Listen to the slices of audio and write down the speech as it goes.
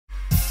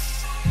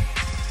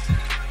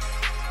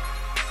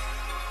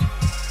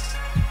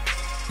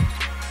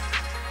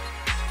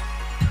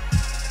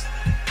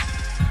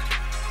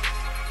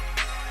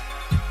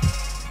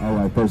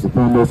First and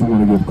foremost, we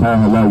want to give call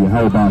halal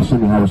Yahweh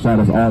Shimmy Hawashad.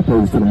 That's all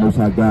praise to the Most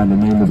High God in the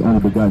name of His only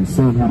begotten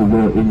Son, who the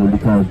world ignorantly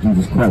calls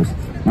Jesus Christ.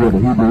 We are the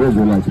Hebrew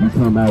Israelites. We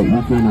come out week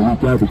in and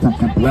week out to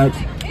teach you blacks,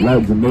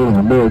 whites, and Native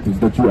Americans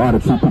that you are the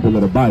true people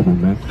of the Bible,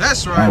 man.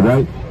 That's right. All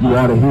right? You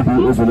are the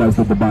Hebrew Israelites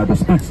that the Bible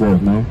speaks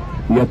of, man.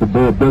 We at the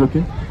Bed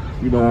Billiken,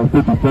 you know, on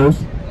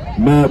 51st.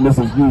 Madness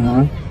as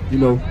usual. You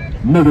know,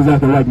 niggas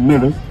acting like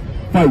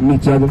niggas, fighting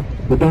each other.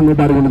 But don't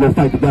nobody want to go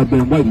fight the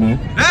goddamn white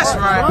man. That's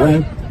right.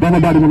 Right? Don't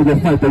nobody want to go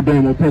fight their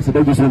damn oppressor.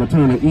 They just want to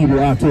turn an evil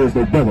eye towards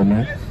their brother,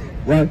 man.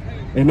 Right?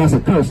 And that's a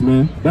curse,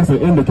 man. That's an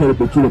indicator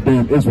that you're a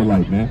damn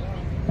Israelite, man.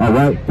 All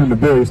right? From the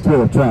various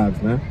 12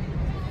 tribes, man.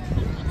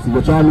 So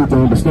what y'all need to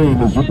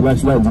understand is you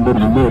blacks, whites, and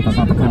Native Americans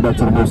have to come back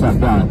to the Most High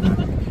God, man.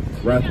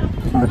 Right? You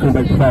have to come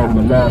back to following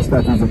the laws,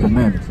 statutes, and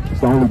commandments.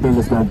 It's the only thing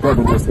that's going to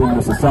govern us in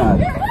this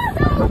society.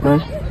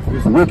 Okay?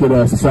 It's a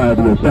wicked-ass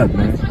society at that,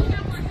 man.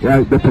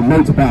 Right? That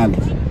promotes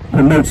violence,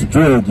 promotes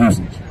drug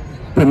usage,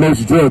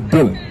 promotes drug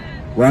dealing.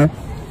 Right?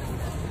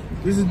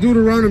 This is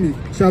Deuteronomy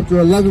chapter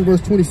 11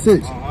 verse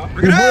 26.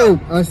 Behold,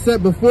 I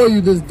set before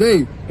you this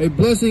day a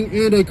blessing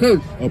and a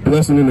curse. A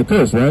blessing and a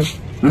curse, right?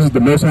 This is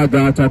the Most High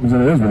God talking to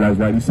the Israelites,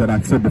 right? He said,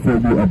 I set before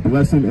you a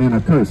blessing and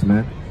a curse,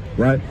 man.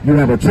 Right? You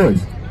have a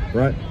choice,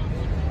 right?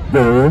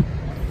 Go on.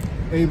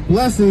 A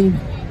blessing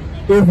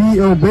if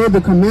ye obey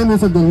the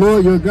commandments of the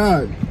Lord your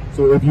God.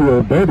 So if you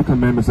obey the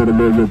commandments of the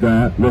Lord your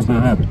God, what's going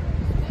to happen?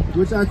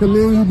 Which I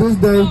command you this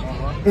day,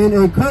 and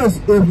a curse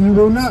if you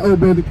will not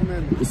obey the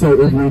commandments.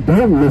 So if we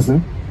don't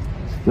listen,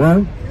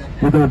 right,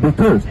 we're going to be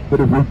cursed. But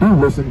if we do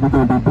listen, we're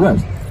going to be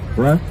blessed,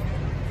 right?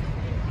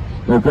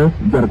 Okay,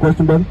 you got a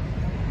question, brother?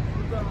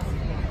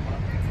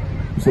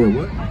 You said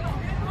what?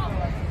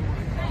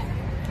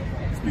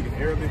 Speaking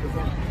Arabic or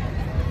something?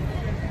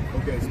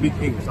 Okay, speak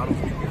English. I don't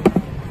speak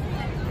English.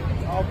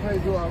 All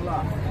praise to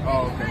Allah.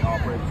 Oh, okay. All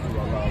praise to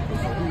Allah. Okay,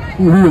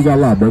 so Who is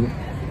Allah, brother?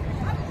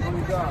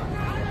 Only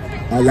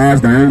God. Allah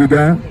is the only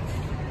God?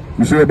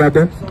 You sure about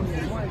that?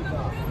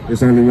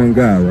 It's only one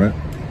God, right?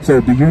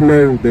 So do you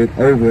know that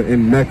over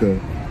in Mecca,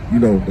 you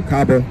know, the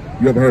Kaaba,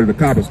 you ever heard of the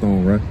Kaaba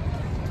stone, right?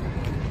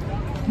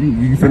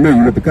 You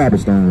familiar with the Kaaba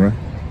stone, right?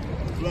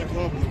 black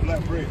love and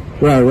black bread.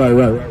 Right.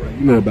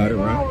 You know about it,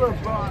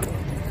 right?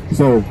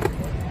 So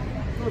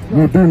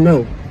you do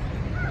know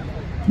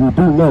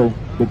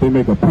that they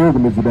make a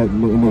pilgrimage of that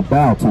and they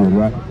bow to it,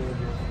 right?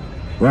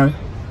 Right?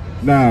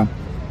 Now,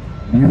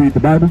 do you read the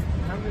Bible?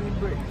 How many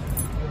bricks?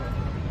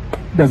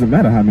 It doesn't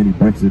matter how many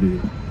bricks it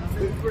is.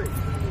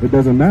 It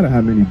doesn't matter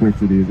how many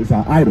bricks it is. It's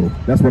an idol.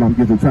 That's what I'm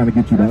trying to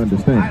get you to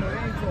understand.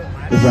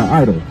 It's an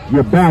idol.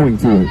 You're bowing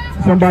to it.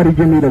 Somebody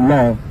give me the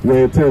law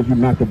where it tells you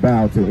not to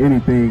bow to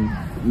anything,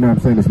 you know what I'm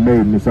saying, that's made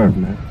in this earth,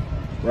 man.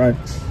 Right?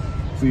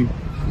 See?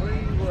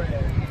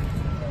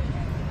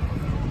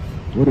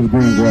 What does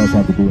green grass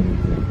have to do with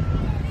anything?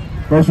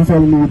 First you're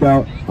telling me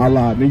about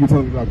Allah, then you're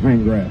telling me about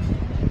green grass.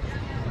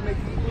 Make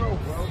you grow,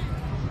 bro.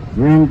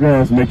 Green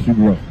grass makes you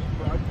grow.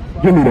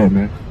 Give me that,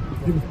 man.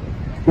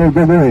 Go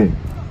ahead.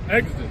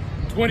 Exodus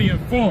 20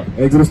 and 4.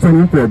 Exodus 20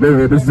 and 4. Go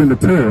ahead. This is in the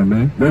Torah,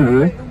 man. Go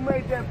ahead. Who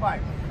made that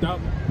Bible?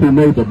 Who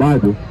made the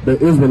Bible? The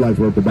Israelites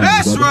wrote the Bible.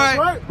 That's brother.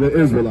 right.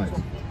 The Israelites.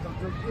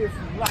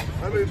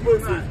 How many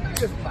books?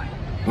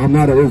 I'm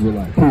not an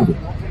Israelite. Prove it.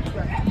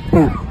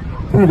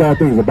 Prove all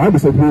things. The Bible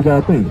says prove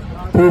all things.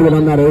 Prove that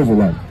I'm not an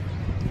Israelite.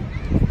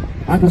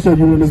 I can show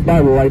you in this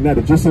Bible right now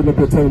that you're sitting up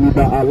here telling me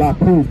about Allah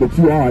proves that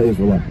you are an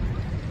Israelite.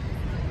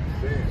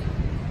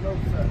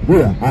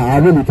 Yeah, I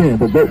really can,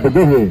 but go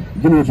ahead.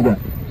 Give me what you got.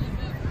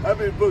 How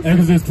many books?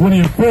 Exodus 20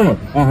 and 4.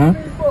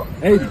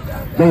 80.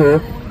 Go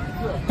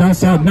ahead. Thou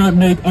shalt not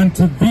make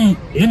unto thee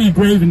any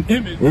graven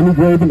image Any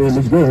graven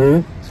image, go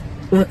ahead.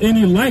 or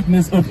any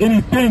likeness of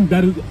anything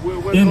that is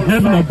in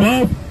heaven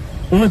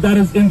above or that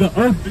is in the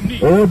earth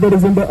beneath. All that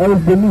is in the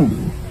earth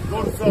beneath.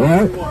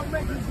 Right?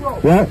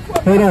 Right?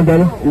 Hold on,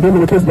 brother. You're dealing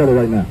with this brother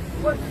right now.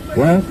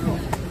 Right?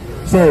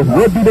 So,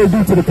 what do they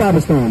do to the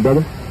Kaaba stone,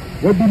 brother?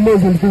 What do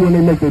Muslims do when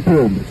they make their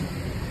pilgrimage?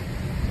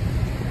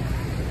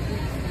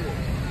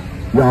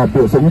 Y'all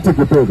did. So you took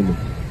your pilgrimage.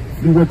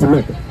 You went to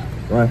Mecca,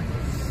 right?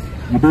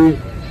 You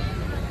did?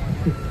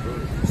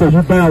 So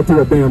you bowed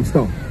to a damn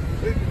stone.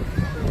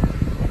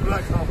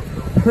 Black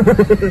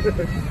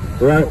cobblestone.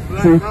 Right?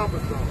 Black See,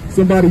 cobblestone.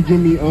 somebody give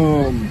me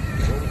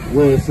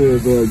where it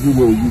says you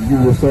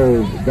will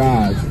serve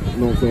gods, you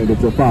know what I'm saying,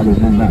 that your fathers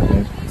knew not,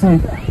 man. See,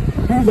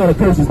 these are the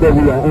curses that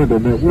we are under,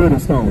 man. Wood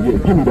and stone. Yeah,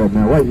 give me that,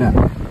 man, right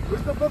now.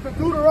 It's the book of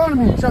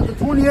Deuteronomy, chapter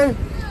 28,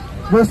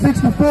 verse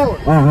 64.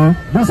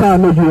 This is how I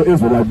know you're an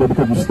Israelite, brother,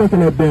 because you're stuck in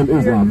that damn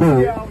Islam,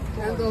 man.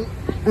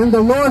 And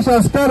the Lord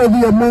shall scatter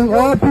thee among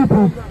all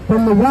people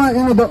from the one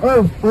end of the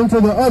earth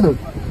unto the other.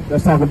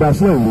 That's talking about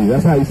slavery.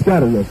 That's how he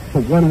scattered us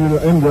from one end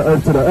of the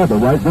earth to the other,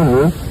 right? Go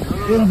ahead.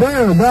 And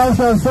there thou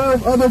shalt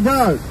serve other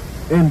gods.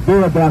 And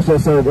there thou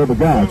shalt serve other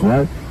gods,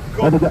 right?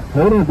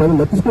 Hold on, brother.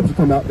 Let the scripture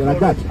come out, then I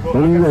got you.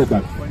 Don't even worry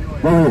about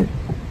it. Go ahead.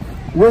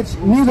 Which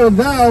neither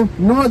thou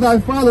nor thy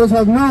fathers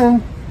have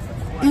known,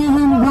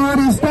 even wood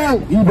and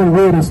stone. Even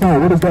wood and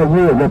stone. What does that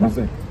word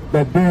represent?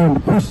 That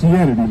damn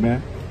Christianity,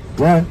 man.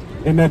 Right?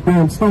 And that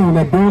damn stone,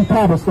 that damn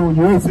cobblestone,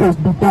 you ain't supposed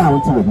to be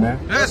bowing to it, man.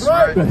 That's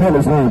right. What the hell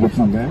is wrong with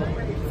you, man?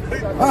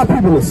 Our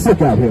people are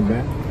sick out here,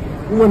 man.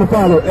 You want to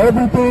follow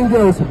everything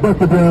else but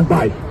the damn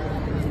Bible.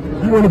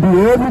 You want to be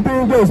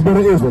everything else but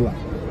an Israelite,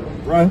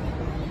 right?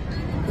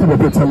 Come up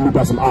here telling me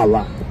about some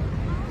Allah,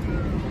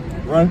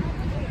 right?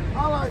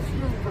 Allah is the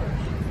universe.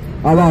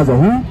 Allah is a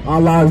who?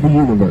 Allah is the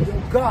universe.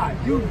 God,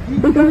 you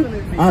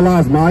Allah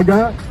is my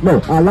God?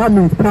 No, Allah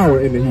means power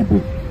in the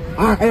Hebrew.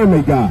 I am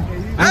a God.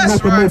 I'm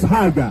not the most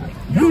high God.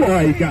 You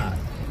are a God.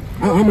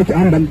 I'm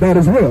that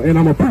as well, and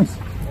I'm a priest.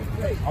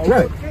 All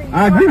right,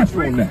 I agree with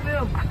you on that.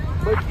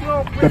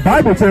 The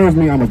Bible tells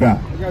me I'm a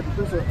God.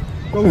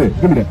 Go ahead,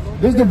 give me that.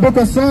 This is the book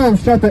of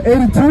Psalms, chapter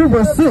 82,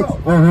 verse 6.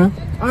 I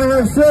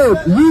have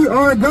said, ye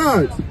are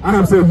gods. I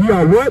have said, ye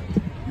are what?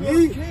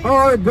 Ye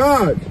are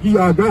gods. Ye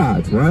are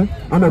gods, right?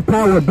 I'm a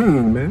power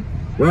being, man.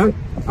 Right?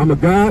 I'm a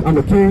God, I'm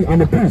a king,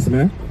 I'm a priest,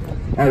 man.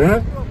 All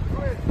right?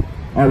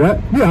 All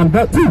right? Yeah, I'm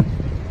that too.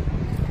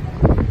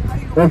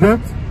 Okay?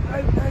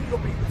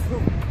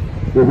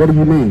 Well, what do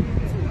you mean?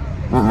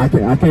 I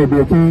can't be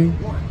a king?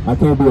 I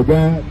can't be a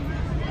God?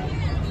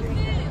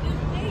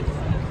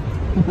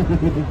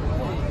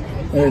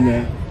 Hey,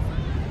 man.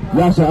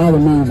 Yasha Allah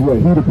means what?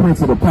 He the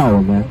prince of the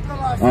power, man.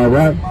 All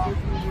right?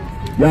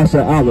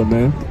 Yasha Allah,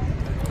 man.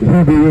 The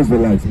Hebrew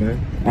Israelites, man.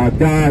 Are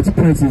gods,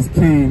 princes,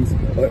 kings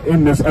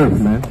in this earth,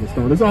 man.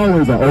 There's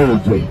always an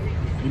old J.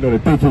 You know, they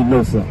think he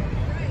knows something.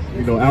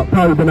 You know,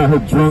 probably been out here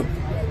drunk,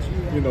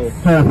 you know,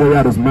 halfway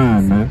out his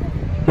mind, man.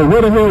 But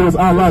where the hell was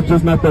Allah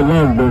just not that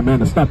long ago, man,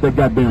 to stop that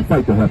goddamn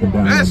fight that happened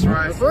down there? That's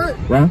right.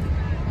 Right?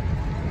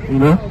 You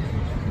know?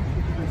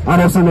 I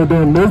don't see no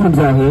damn Muslims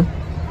out here,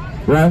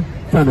 right?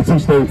 Trying to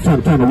teach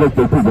trying to wake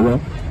their people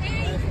up.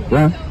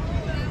 Right?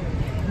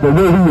 But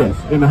where he at?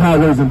 In the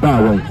highways and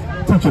byways.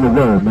 Teaching the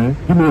word, man.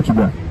 Give me what you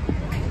got.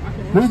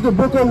 This is the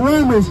book of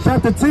Romans,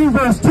 chapter 10,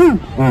 verse 2.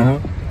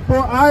 For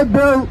I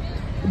bear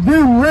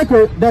them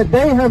record that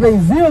they have a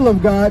zeal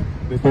of God.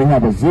 That they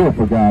have a zeal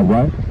for God,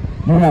 right?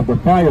 You have the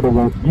fire to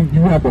work.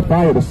 You have the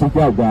fire to seek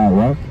out God,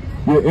 right?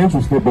 You're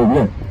interested, but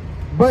what?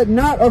 But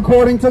not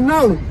according to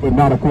knowledge. But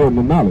not according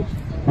to knowledge.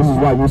 This is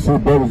why you see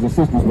brothers and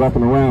sisters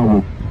walking around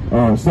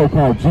with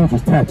so-called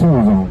Jesus tattoos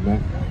on,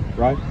 man.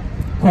 Right?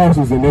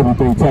 Crosses and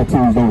everything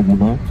tattoos on you,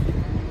 man.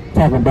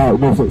 Talking about, you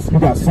know, so you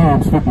got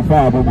Psalms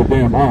 55 on your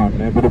damn arm,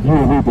 man. But if you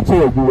didn't read the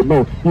Torah, you would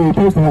know you ain't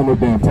supposed to have no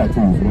damn tattoos,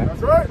 man.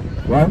 That's right.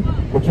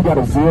 Right? But you got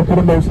a zeal for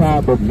the Most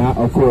High, but not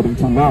according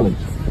to knowledge.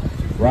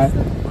 Right?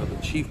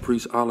 Chief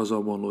Priest Allah's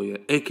One Lawyer,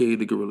 aka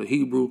the Gorilla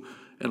Hebrew,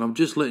 and I'm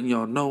just letting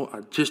y'all know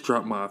I just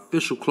dropped my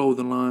official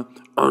clothing line,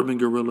 Urban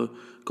Gorilla.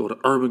 Go to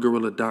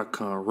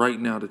urbangorilla.com right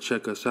now to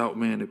check us out,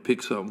 man, and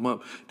pick something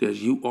up.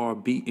 There's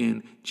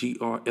urbngrla.com.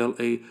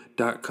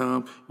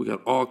 We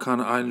got all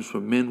kind of items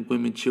for men,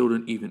 women,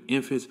 children, even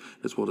infants,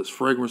 as well as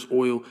fragrance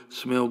oil,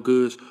 smell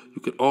goods. You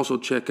can also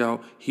check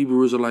out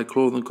Hebrew Israelite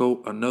Clothing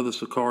Co., another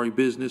Sakari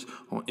business,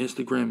 on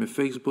Instagram and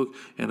Facebook.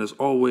 And as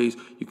always,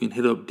 you can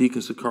hit up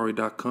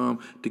deaconsakari.com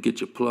to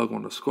get your plug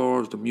on the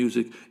scarves, the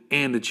music,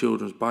 and the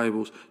children's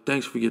Bibles.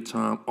 Thanks for your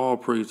time. All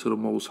praise to the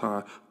Most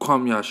High.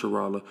 Kwam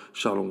Yasharala.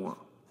 Shalom.